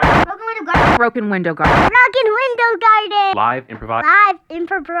Broken Window Garden. Broken Window Garden. Live improv. Live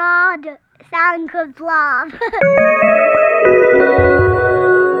improv. Sound good love.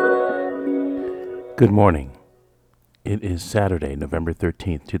 Good morning. It is Saturday, November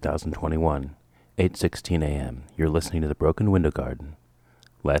 13th, 2021, 8:16 a.m. You're listening to the Broken Window Garden.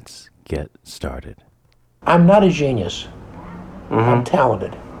 Let's get started. I'm not a genius. I'm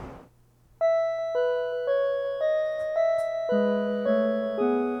talented.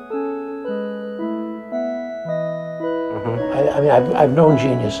 I mean, I've known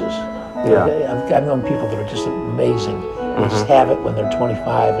geniuses. Yeah. I've known people that are just amazing. They just have it when they're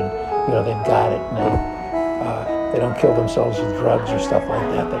 25, and they've got it, and they don't kill themselves with drugs or stuff like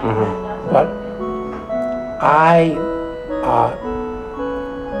that. But I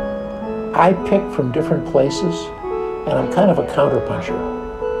pick from different places, and I'm kind of a counterpuncher.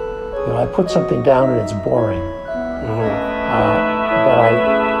 I put something down and it's boring, but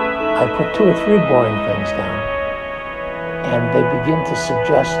I put 2 or 3 boring things down, and they begin to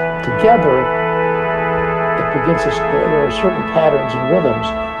suggest together. There are certain patterns and rhythms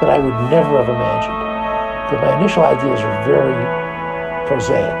that I would never have imagined. Because my initial ideas are very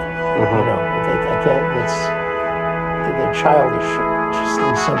prosaic. They're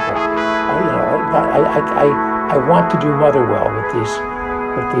childishly simple. I want to do Motherwell with these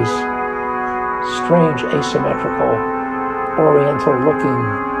strange asymmetrical, oriental-looking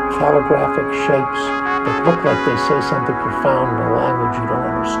calligraphic shapes that look like they say something profound in a language you don't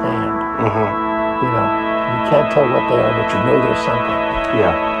understand. You can't tell what they are, but you know there's something.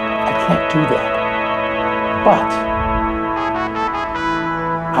 Yeah. I can't do that. But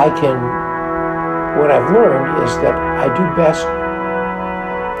what I've learned is that I do best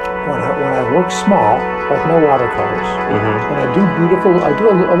when I work small, like my watercolors, and I do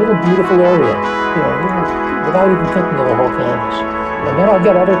a little beautiful area, without even thinking of the whole canvas. And then I'll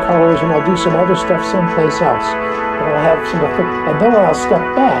get other colors and I'll do some other stuff someplace else. And I'll have some effect. And then when I'll step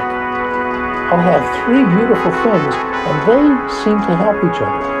back, I'll have 3 beautiful things, and they seem to help each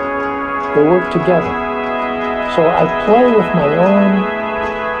other. They work together. So I play with my own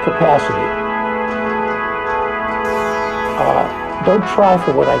capacity. Don't try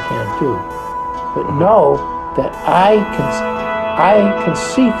for what I can't do, but know that I can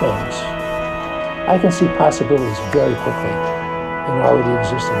see things. I can see possibilities very quickly in already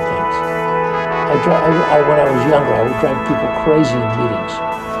existing things. When I was younger, I would drive people crazy in meetings,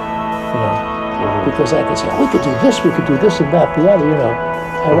 because I could say, we could do this and that, the other,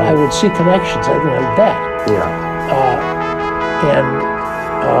 I would see connections, like that. Yeah.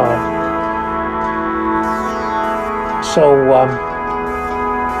 So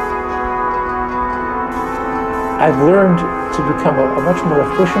I've learned to become a much more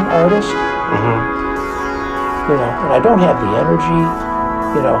efficient artist. And I don't have the energy.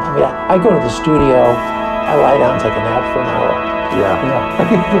 I go to the studio, I lie down, take a nap for an hour. Yeah.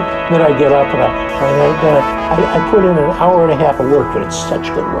 Then I get up and I put in an hour and a half of work, but it's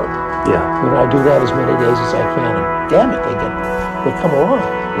such good work. Yeah. I do that as many days as I can, and damn it, they come along.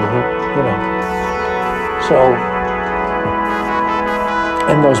 So,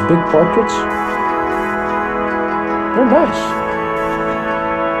 and those big portraits, they're nice.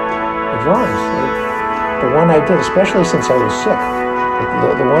 The drawings, the one I did, especially since I was sick,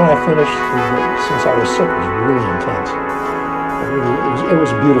 the one I finished since I was sick was really intense. It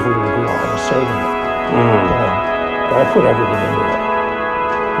was beautiful to the girl. I was saving it. But I put everything into it.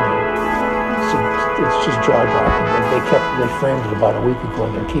 It's just jaw-dropping. They framed it about a week ago,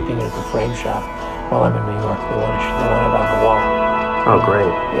 and they're keeping it at the frame shop while I'm in New York. They want it on the wall. Oh, great.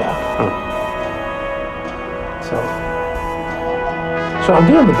 Yeah. So I'm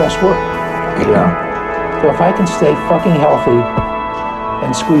doing the best work. Yeah. So if I can stay fucking healthy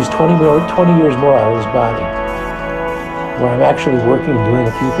and squeeze 20 years more out of this body, where I'm actually working and doing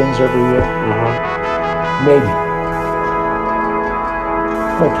a few things every year, maybe.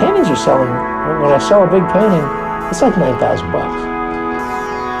 My paintings are selling, when I sell a big painting, it's like $9,000.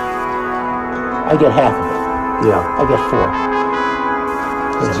 I get half of it. Yeah. I get 4.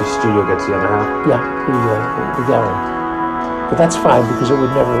 So the studio gets the other half? Yeah, the gallery. But that's fine, because they would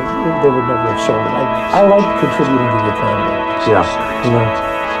never have sold it. I like contributing to the economy. Yeah.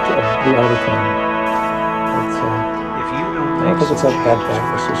 The art economy. I think it's like that back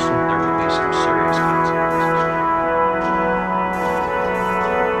system. There will be some serious consequences.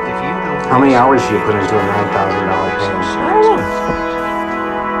 If you don't How many hours do you put into a $9,000 painting? I don't know.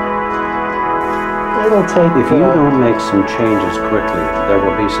 It'll take... If you don't make some changes quickly, there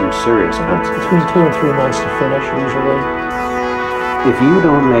will be some serious consequences. Between 2 and 3 months to finish, usually. If you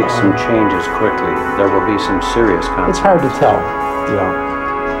don't make some changes quickly, there will be some serious consequences. It's hard to tell. Yeah.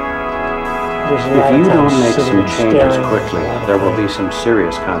 there's a If lot you of time don't make sitting some and changes staring, quickly, there's a lot of there will time, be some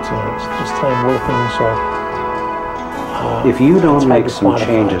serious you know, consequences. it's just time working, so If you it's don't hard make to some quantify.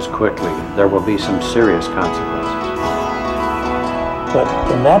 changes quickly, there will be some serious consequences. But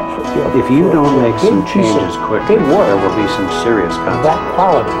in that, If you for don't a make big some piece of changes quickly, big work there will be some serious of consequences. that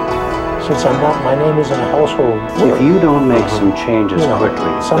quality, since my name isn't a household word. If you don't make some changes you know, quickly,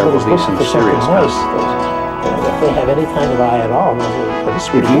 there will somebody's be looking some for something serious nice, consequences. if they have any kind of eye at all, they'll say, this is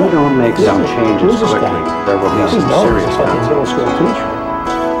If pretty you good. don't make Who's some this- changes who's this quickly, guy? there will be He's some known as a serious fucking middle consequences. school teacher.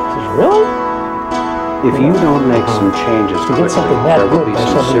 He says, really? If you don't make some changes To get quickly, something that there will good be by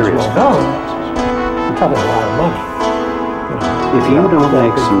some somebody who's serious well known, consequences. you're talking a lot of money. If you don't that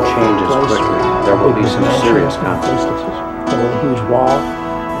make big some place, changes place, quickly, a there will big be some mansion, serious a place consequences. that's with a huge wall.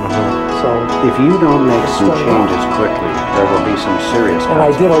 So, If you don't make It's some going on. changes quickly, there will be some serious and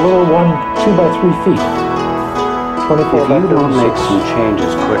I consequences. did a little 2 by 3 feet. 24 If by you don't make 36, some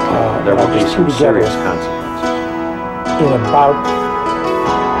changes quickly, there I will be just some threw together serious consequences. in about,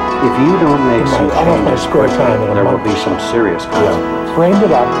 If you don't make in my- some almost my changes spare quickly, time in a there will month be or some so. serious consequences. framed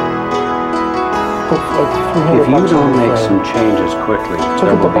it up, put like 300 If you bucks in don't the make frame. some changes quickly, Took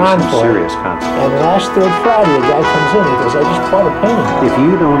there it to will be bond some for it. serious consequences. And last third Friday, a guy comes in, he goes, I just bought a painting. If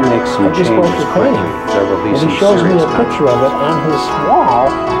you don't make some I just bought changes your quickly, painting. there will be And he some shows me serious a picture consequences. of it on his wall.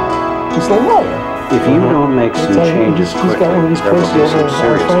 He's a lawyer. If you don't make some changes He's got one of quickly, these there will places be over some on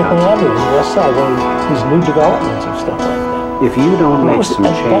serious Franklin Avenue on consequences. the west side, one of these new developments and stuff like that. If you don't Well, make it was- some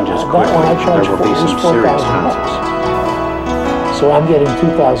that- changes that quickly, one I there charged will for be was some serious $4,000. consequences. So I'm getting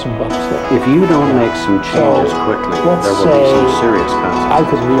 $2,000 there. If you don't make some changes So, quickly, let's there will be some say serious I consequences.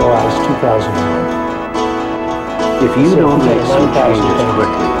 could realize $2,000 a month. If you say if don't you make get a some 9,000 changes payment.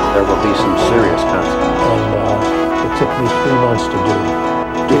 quickly, there will be some serious consequences. And it took me 3 months to do.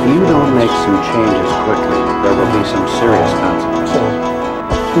 If you don't make some changes quickly, there will be some serious consequences. So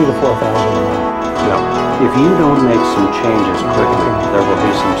 $3,000 to $4,000 a month. If you don't make some changes quickly, there will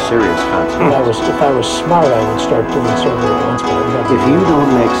be some serious consequences. If I was smart, I would start doing several at once, but I've got If you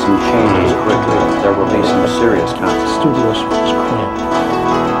don't make some changes quickly, there will be some serious consequences. studio is cramped.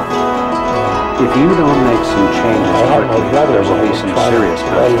 If you don't make some changes I had my quickly, there brothers, will I be would some try to serious lay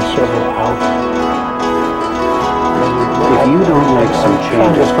consequences. several out. If you don't make some I'm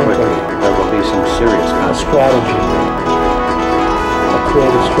trying to changes think quickly, of there will be some serious a consequences. strategy, a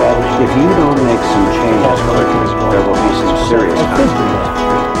creative strategy. If you don't make some changes quickly, there will be some serious I could do consequences.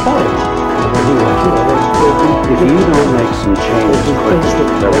 that. Fine. If you don't make some changes quickly,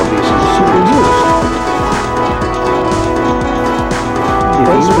 there will be some serious consequences. If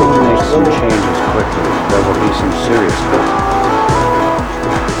you don't make some changes quickly, there will be some serious consequences.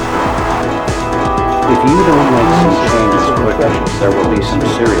 If you don't make some changes quickly, there will be some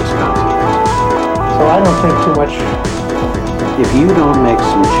serious consequences. So I don't think too much. If you don't make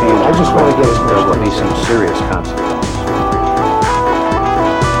some changes I just wanna get quickly, as much there will done be as some serious consequences.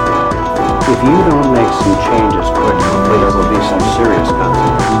 If you don't make some changes quickly, there will be some serious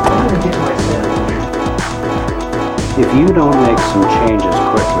consequences. I'm gonna get my sandwich. If you don't make some changes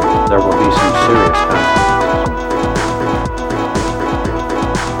quickly, there will be some serious consequences.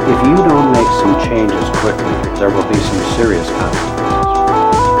 If you don't make some changes quickly, there will be some serious consequences.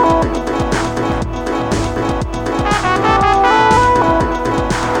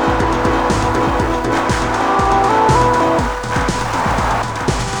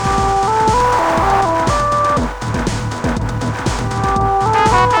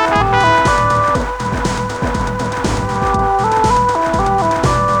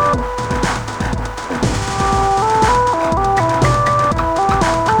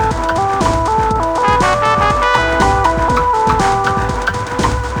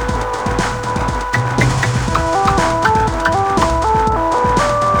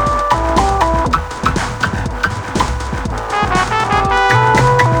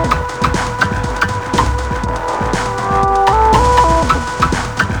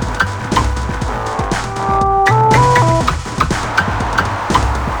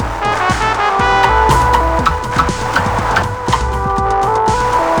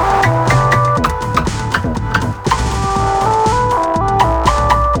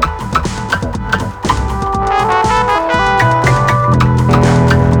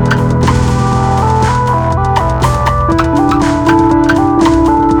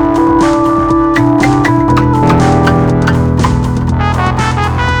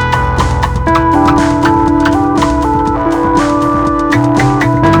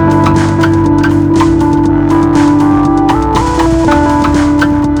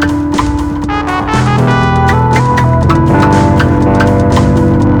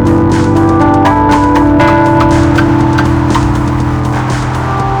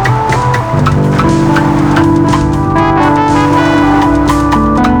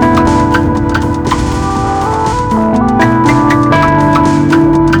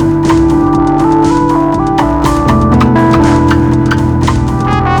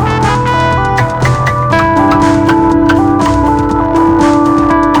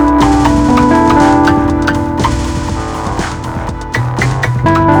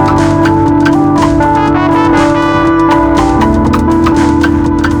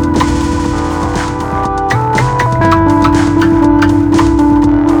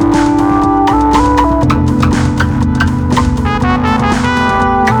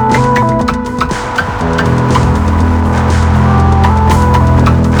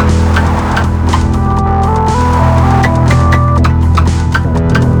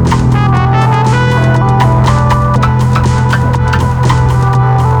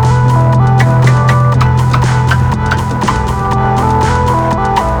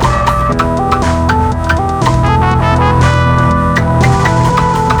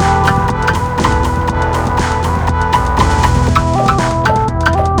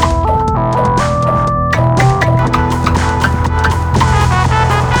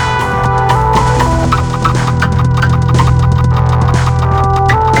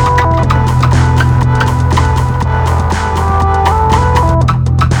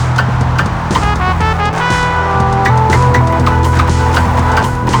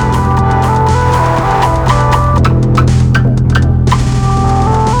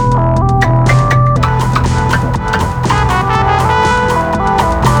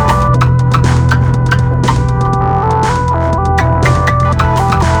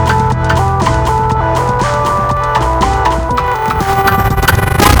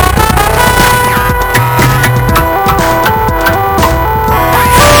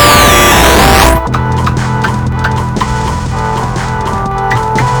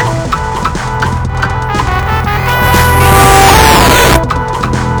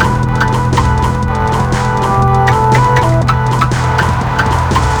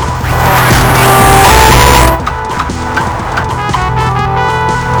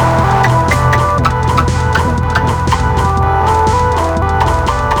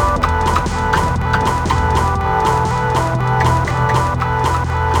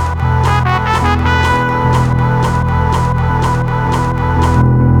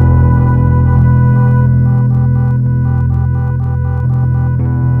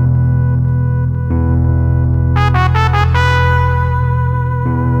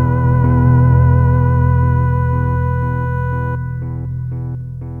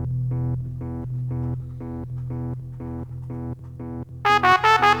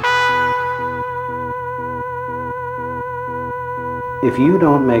 If you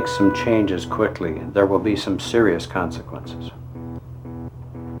don't make some changes quickly, there will be some serious consequences.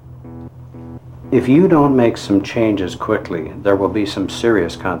 If you don't make some changes quickly, there will be some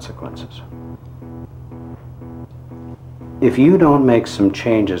serious consequences. If you don't make some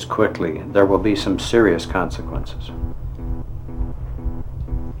changes quickly, there will be some serious consequences.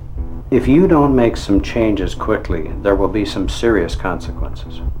 If you don't make some changes quickly, there will be some serious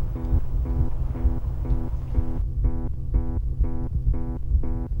consequences.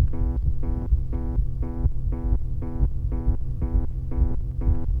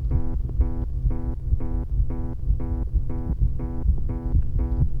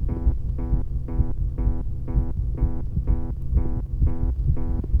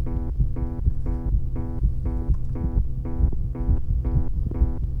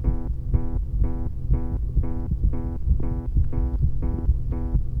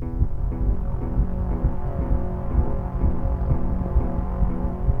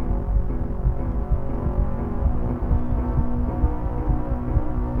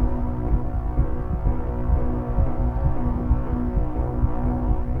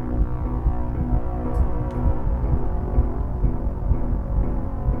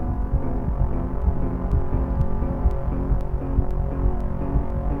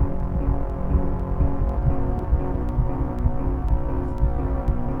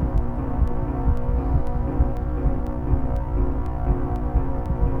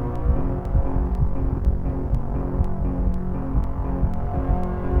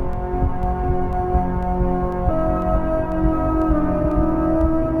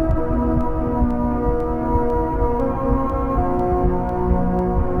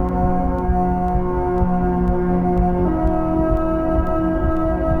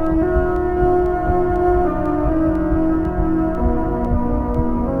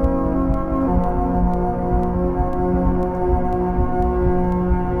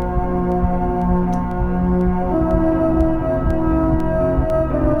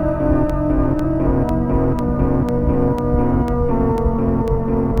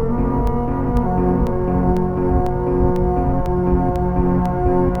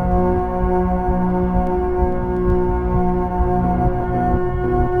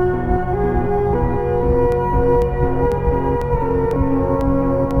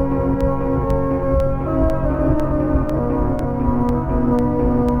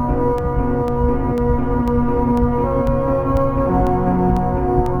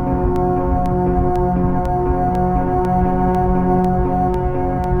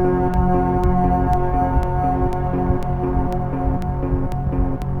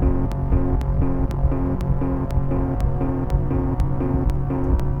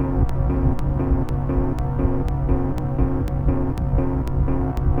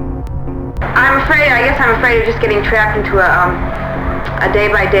 I'm afraid of just getting trapped into a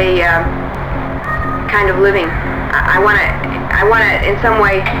day-by-day kind of living. I want to in some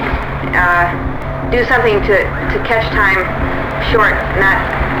way do something to catch time short, not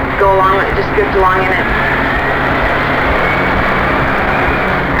go along with it, just drift along in it.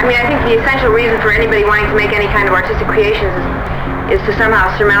 I mean, I think the essential reason for anybody wanting to make any kind of artistic creations is to somehow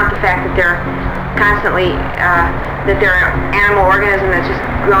surmount the fact that they're constantly, that they're an animal organism that's just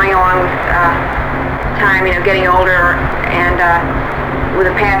growing along with time, you know, getting older, and with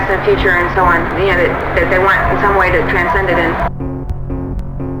a past and a future and so on, you know, that they want in some way to transcend it in.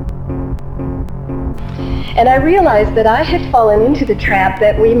 And I realized that I had fallen into the trap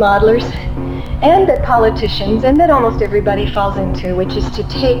that we modelers and that politicians and that almost everybody falls into, which is to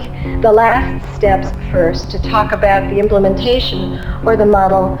take the last steps first, to talk about the implementation or the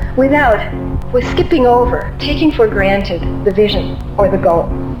model with skipping over, taking for granted the vision or the goal.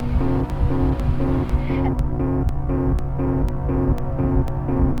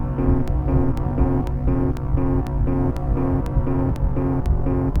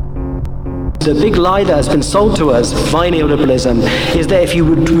 The big lie that has been sold to us by neoliberalism is that if we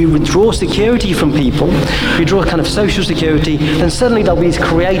withdraw security from people, we draw kind of social security, then suddenly there'll be this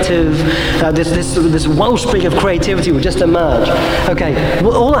creative, this wellspring of creativity will just emerge. Okay,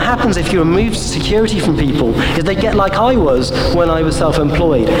 well, all that happens if you remove security from people is they get like I was when I was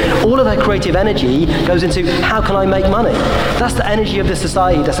self-employed. All of that creative energy goes into how can I make money? That's the energy of this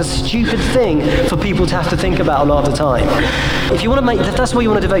society. That's a stupid thing for people to have to think about a lot of the time. If you want to make, if that's what you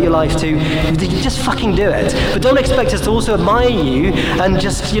want to devote your life to, just fucking do it. But don't expect us to also admire you and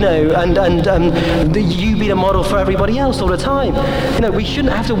just, you know, and you be the model for everybody else all the time. You know, we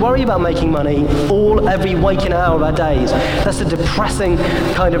shouldn't have to worry about making money every waking hour of our days. That's a depressing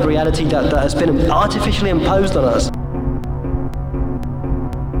kind of reality that has been artificially imposed on us.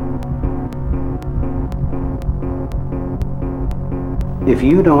 If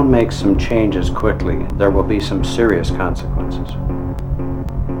you don't make some changes quickly, there will be some serious consequences.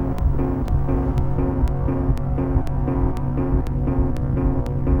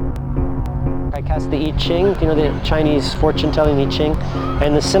 I cast the I Ching, you know, the Chinese fortune-telling I Ching,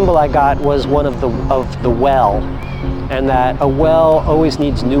 and the symbol I got was one of the well, and that a well always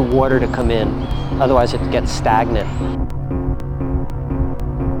needs new water to come in, otherwise it gets stagnant.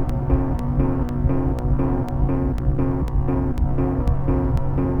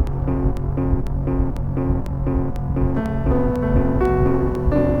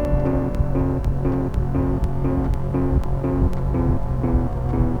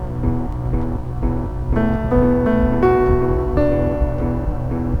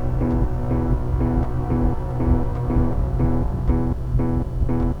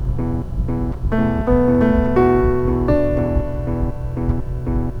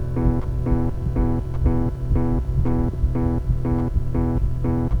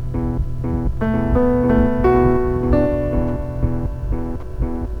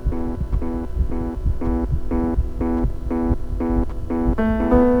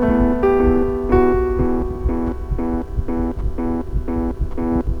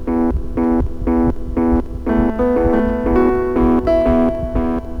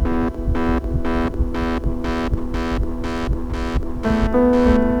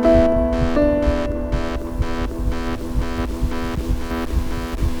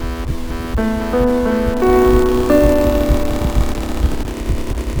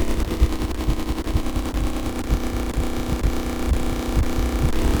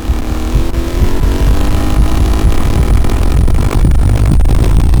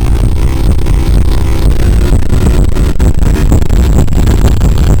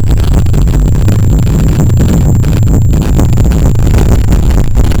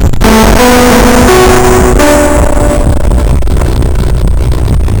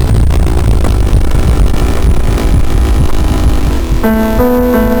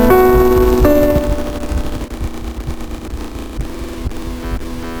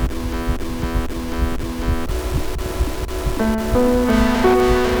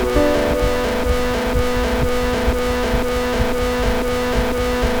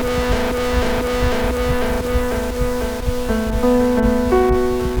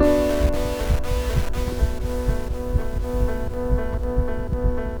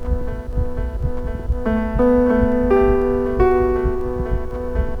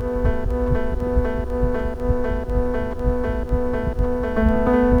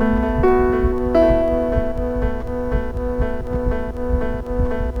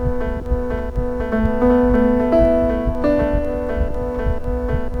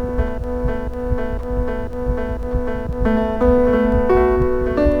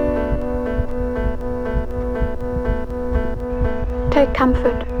 Take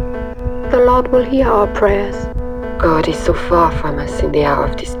comfort. The Lord will hear our prayers. God is so far from us in the hour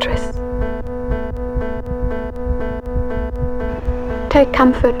of distress. Take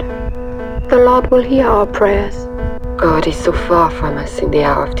comfort. The Lord will hear our prayers. God is so far from us in the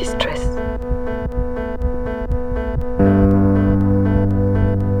hour of distress.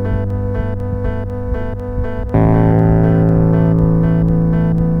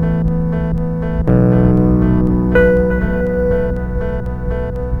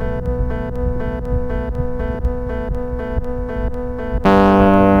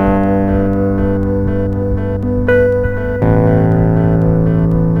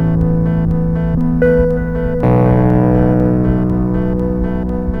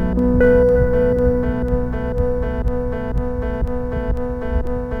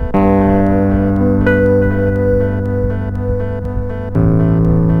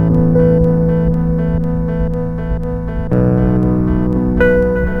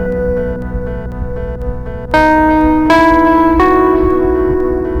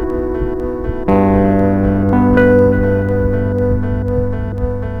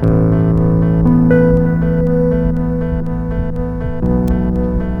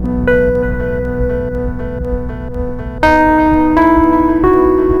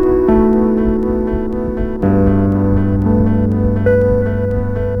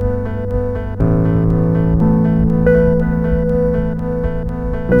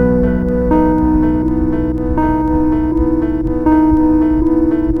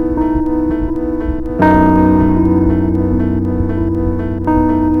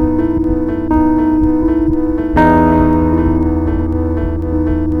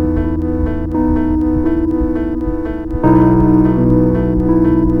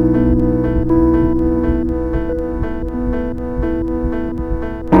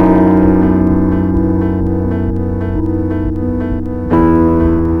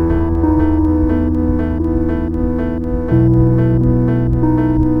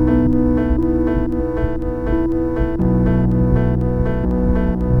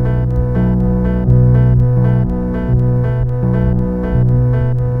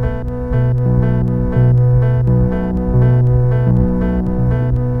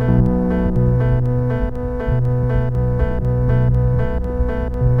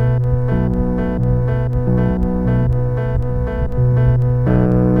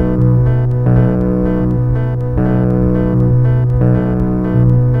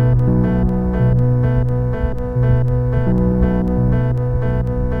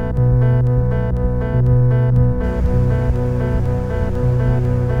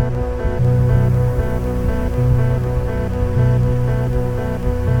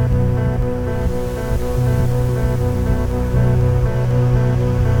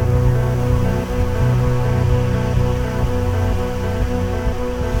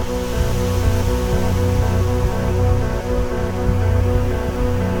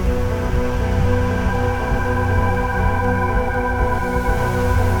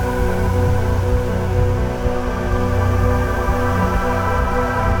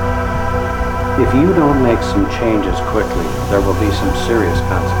 If you don't make some changes quickly, there will be some serious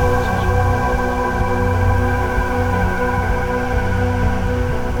consequences.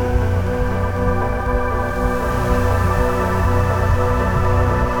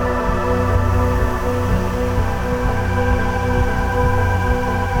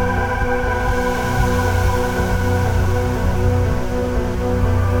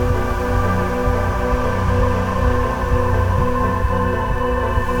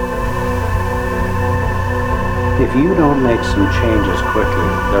 If you don't make some changes quickly,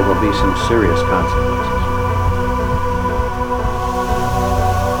 there will be some serious consequences.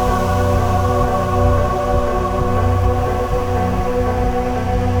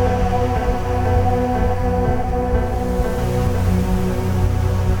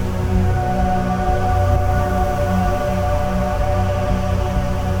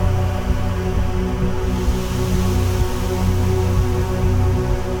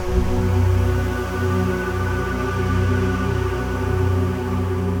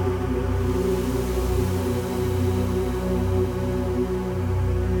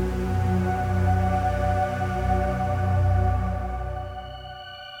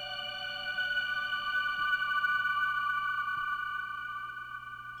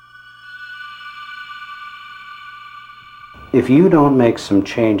 If you don't make some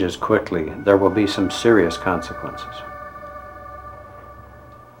changes quickly, there will be some serious consequences.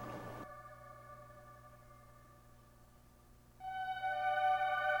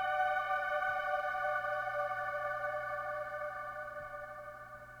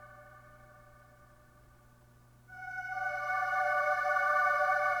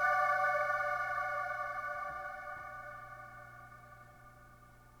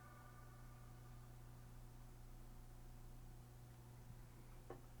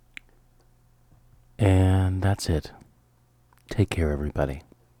 And that's it. Take care, everybody.